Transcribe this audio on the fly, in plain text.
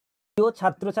প্রিয়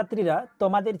ছাত্রছাত্রীরা,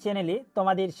 তোমাদের চ্যানেলে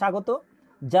তোমাদের স্বাগত।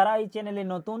 যারা এই চ্যানেলে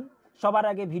নতুন, সবার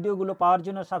আগে ভিডিওগুলো পাওয়ার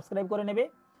জন্য সাবস্ক্রাইব করে নেবে।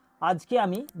 আজকে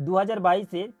আমি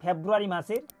 2022-এর ফেব্রুয়ারি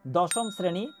মাসের 10ম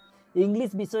শ্রেণী ইংলিশ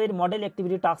বিষয়ের মডেল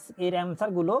অ্যাক্টিভিটি টাস্ক এর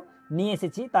অ্যান্সারগুলো নিয়ে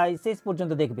এসেছি, তাই শেষ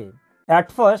পর্যন্ত দেখবে। অ্যাট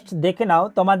ফার্স্ট দেখে নাও,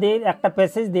 তোমাদের একটা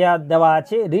প্যাসেজ দেওয়া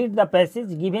আছে, read the passage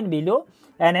given below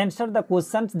and answer the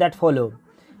questions that follow.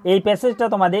 এই প্যাসেজটা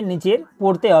তোমাদের নিচের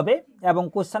পড়তে হবে এবং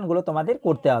কোশ্চেনগুলো তোমাদের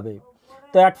করতে হবে।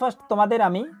 তো অ্যাট ফার্স্ট তোমাদের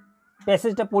আমি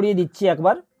প্যাসেজটা পড়িয়ে দিচ্ছি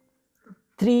একবার।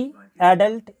 3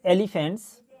 adult elephants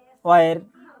were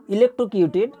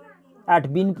electrocuted at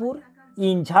Binpur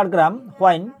in Jhargram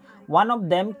when one of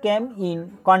them came in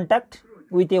contact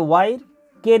with a wire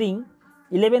carrying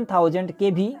 11,000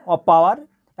 kV of power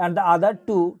and the other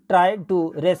two tried to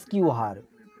rescue her.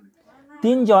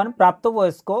 3 জন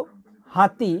প্রাপ্তবয়স্ক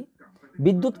হাতি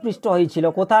বিদ্যুৎপৃষ্ট হয়েছিল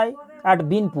কোথায়? At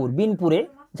বিনপুরে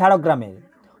ঝাড়গ্রামের।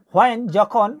 When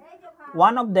যখন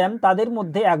one of them তাদের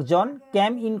মধ্যে একজন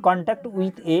ক্যাম in contact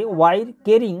with a wire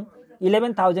caring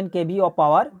 11,000 KV of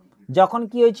power, যখন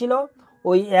কি হয়েছিল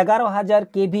ওই 11,000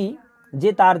 কেভি যে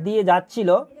তার দিয়ে যাচ্ছিল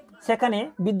সেখানে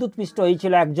বিদ্যুৎপৃষ্ট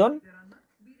হয়েছিল একজন।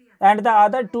 And the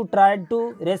other two tried to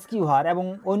rescue হার, এবং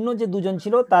অন্য যে দুজন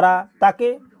ছিল তারা তাকে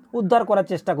উদ্ধার করার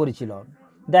চেষ্টা করেছিল।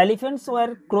 The elephants war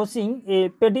crossing A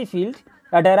paddy field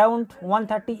at around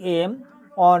 1:30 AM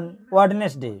on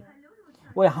Wednesday.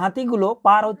 ওই হাতিগুলো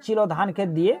পার হচ্ছিল ধান ক্ষেত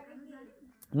দিয়ে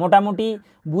মোটামুটি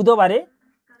বুধবারে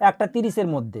 1:30-এর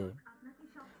মধ্যে।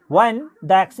 When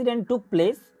the accident took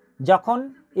place, যখন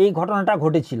এই ঘটনাটা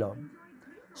ঘটেছিল।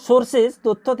 সোর্সেস,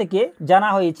 তথ্য থেকে জানা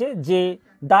হয়েছে যে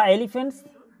the elephants,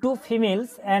 2 females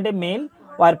and a mail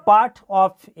war part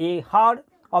of A hard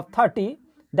of 30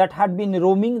 that had been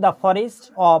roaming the forest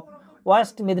of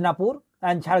West Medinipur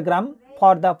and Jhargram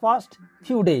for the first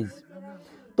few days.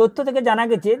 তথ্য থেকে জানা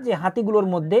গেছে যে হাতিগুলোর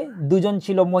মধ্যে 2 জন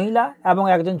ছিল মহিলা এবং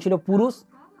 1 জন ছিল পুরুষ,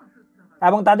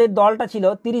 এবং তাদের দলটা ছিল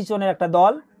 30 জনের একটা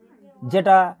দল,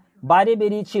 যেটা বাইরে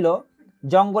বেরিয়েছিল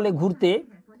জঙ্গলে ঘুরতে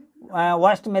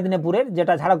ওয়েস্ট মেদিনীপুরের,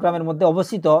 যেটা ঝাড়গ্রামের মধ্যে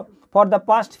অবস্থিত, for the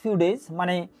past few days,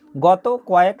 মানে গত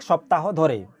কয়েক সপ্তাহ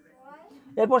ধরে।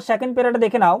 এরপর সেকেন্ড প্যারাটা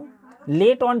দেখে নাও।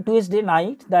 Late on Tuesday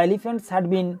night the elephants had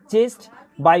been চেসড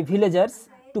by villagers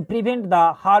to prevent the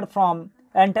hard from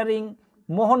entering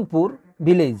Mohanpur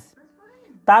village.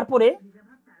 তারপরে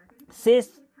শেষ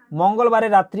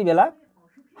মঙ্গলবারের রাত্রিবেলা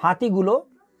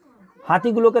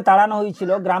হাতিগুলোকে তাড়ানো হয়েছিল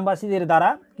গ্রামবাসীদের দ্বারা।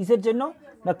 কিসের জন্য?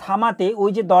 না থামাতে,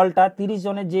 ওই যে দলটা 30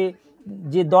 জনের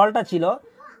যে দলটা ছিল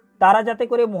তারা যাতে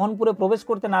করে মোহনপুরে প্রবেশ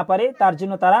করতে না পারে, তার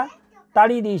জন্য তারা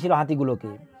তাড়িয়ে দিয়েছিল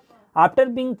হাতিগুলোকে। After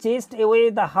being চেসড away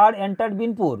the hard entered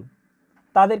Binpur,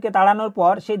 তাদেরকে তাড়ানোর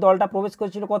পর সেই দলটা প্রবেশ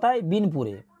করেছিল কোথায়?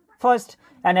 বিনপুরে। First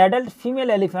an adult female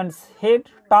elephants head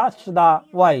touched the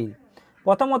ওয়াইল,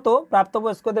 প্রথমত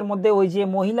প্রাপ্তবয়স্কদের মধ্যে ওই যে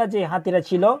মহিলা যে হাতিরা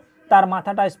ছিল তার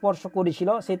মাথাটা স্পর্শ করেছিল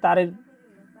সেই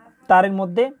তারের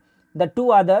মধ্যে। The 2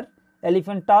 other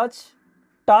elephant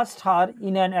touched her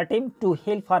in an attempt to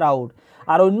help her out,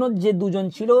 আর অন্য যে 2 জন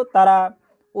ছিল তারা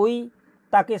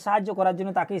তাকে সাহায্য করার জন্য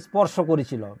তাকে স্পর্শ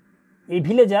করেছিল। এই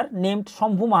villager named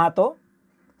Shambhu Mahato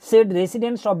said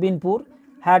residents of Binpur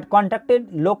had contacted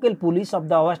local police of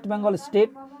the West Bengal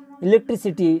State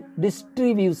Electricity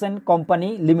Distribution Company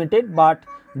Limited but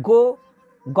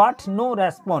got no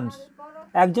response.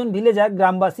 একজন ভিলেজার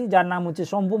গ্রামবাসী যার নাম হচ্ছে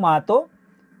শম্ভু মাহাতো,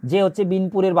 যে হচ্ছে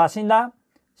বিনপুরের বাসিন্দা,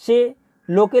 সে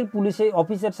লোকাল পুলিশের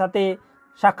অফিসের সাথে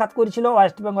সাক্ষাৎ করেছিল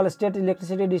West Bengal state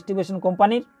electricity distribution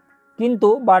কোম্পানির, কিন্তু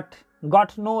গট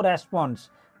নো রেসপন্স,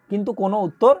 কিন্তু কোনো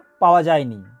উত্তর পাওয়া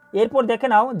যায়নি। এরপর দেখে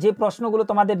নাও যে প্রশ্নগুলো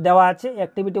তোমাদের দেওয়া আছে।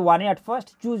 Activity 1-এ at first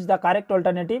choose the correct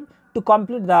alternative to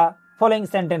complete the following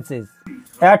sentences.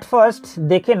 At first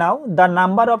দেখে নাও, the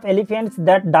number of elephants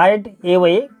that died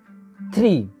away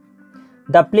 3,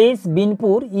 the place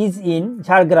Binpur is in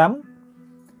Jhargram.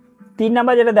 3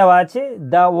 number যেটা দেওয়া আছে,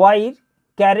 the wire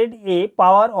carried a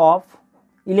power of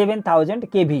 11,000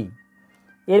 KV.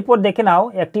 এরপর দেখে নাও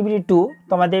activity 2,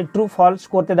 তোমাদের true false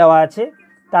করতে দেওয়া আছে,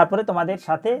 তারপরে তোমাদের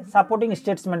সাথে সাপোর্টিং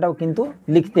স্টেটমেন্টটাও কিন্তু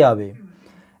লিখতে হবে।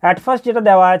 অ্যাট ফার্স্ট যেটা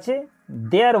দেওয়া আছে,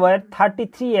 there were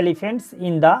 33 elephants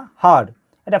in the hard,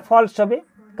 এটা ফলস হবে,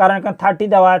 কারণ এখানে 30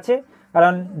 দেওয়া আছে,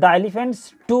 কারণ the elephants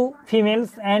 2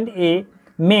 females and a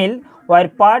mail war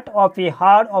part of A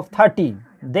hard of 30।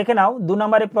 দেখে নাও 2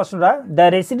 নম্বরের প্রশ্নটা, the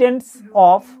residents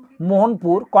of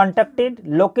Mohanpur contacted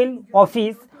local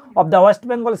office of the West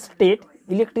Bengal state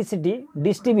electricity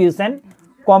distribution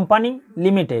company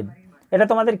limited. এটা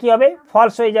তোমাদের কি হবে?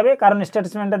 ফলস হয়ে যাবে, কারণ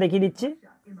স্টেটমেন্টটা দেখিয়ে দিচ্ছি।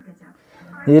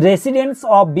 Residents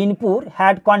of Binpur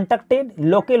had contacted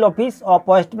local office of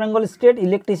West Bengal state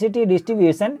electricity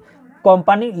distribution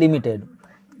company limited.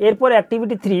 এরপর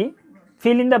activity 3,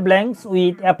 fill in the blanks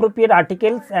with appropriate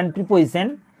articles and preposition.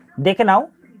 দেখে নাও,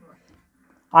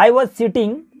 I was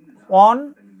sitting on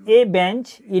a bench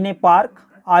in a park.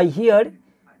 I heard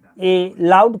a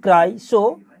loud cry, so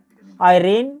I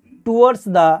ran towards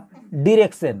the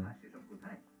direction.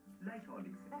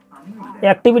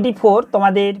 Activity 4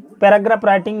 তোমাদের paragraph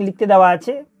writing লিখতে দেওয়া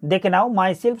আছে। দেখে নাও,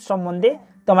 my self সম্বন্ধে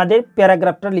তোমাদের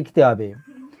প্যারাগ্রাফটা লিখতে হবে।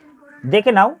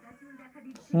 দেখে নাও,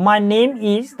 মাই নেম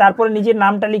ইজ, তারপরে নিজের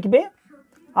নামটা লিখবে।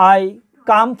 I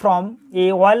come from a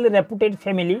well রেপুটেড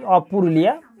family of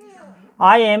Purulia.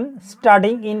 I am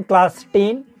studying in class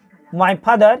 10. My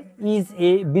father is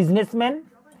a businessman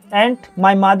and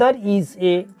my mother is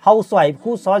a housewife.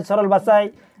 খুব সহজ সরল ভাষায়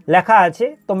লেখা আছে,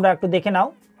 তোমরা একটু দেখে নাও।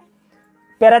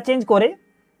 প্যারা চেঞ্জ করে,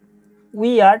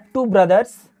 we are 2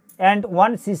 brothers and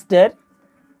 1 sister.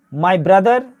 My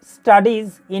brother studies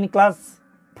in class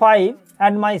 5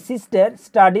 and my sister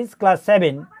studies class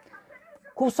 7.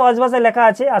 খুব সহজ ভাষায় লেখা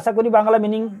আছে, আশা করি বাংলা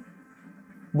মিনিং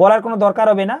বলার কোনো দরকার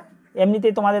হবে না,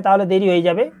 এমনিতেই তোমাদের তাহলে দেরি হয়ে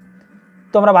যাবে।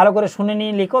 তোমরা ভালো করে শুনে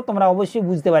নিয়ে লিখো, তোমরা অবশ্যই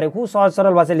বুঝতে পারে, খুব সহজ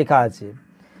সরল ভাষায় লেখা আছে।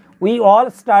 We all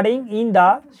studying in the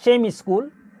same school.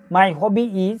 My hobby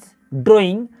is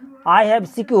drawing. I have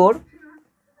secured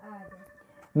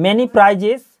many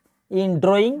prices in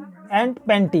drawing and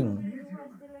painting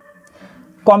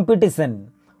competition.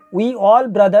 We all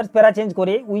brothers, প্যারা চেঞ্জ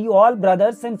করে, we all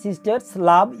brothers and sisters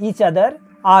love each other.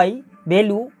 I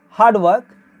value hard work,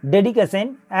 dedication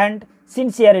and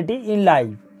sincerity in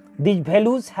life. These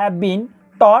values have been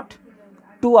taught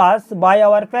to us by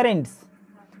our parents.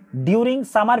 During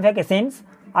summer vacations,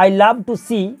 I love to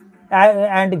see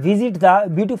and visit the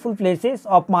beautiful places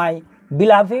of my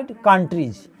beloved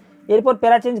countries. এরপর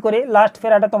প্যারা change করে last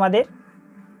প্যারাটা তোমাদের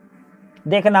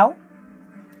দেখে নাও।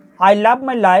 I love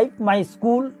my life, my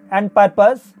school and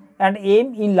purpose and aim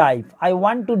in life. I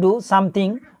want to do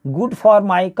something good for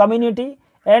my community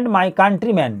and my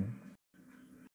countrymen.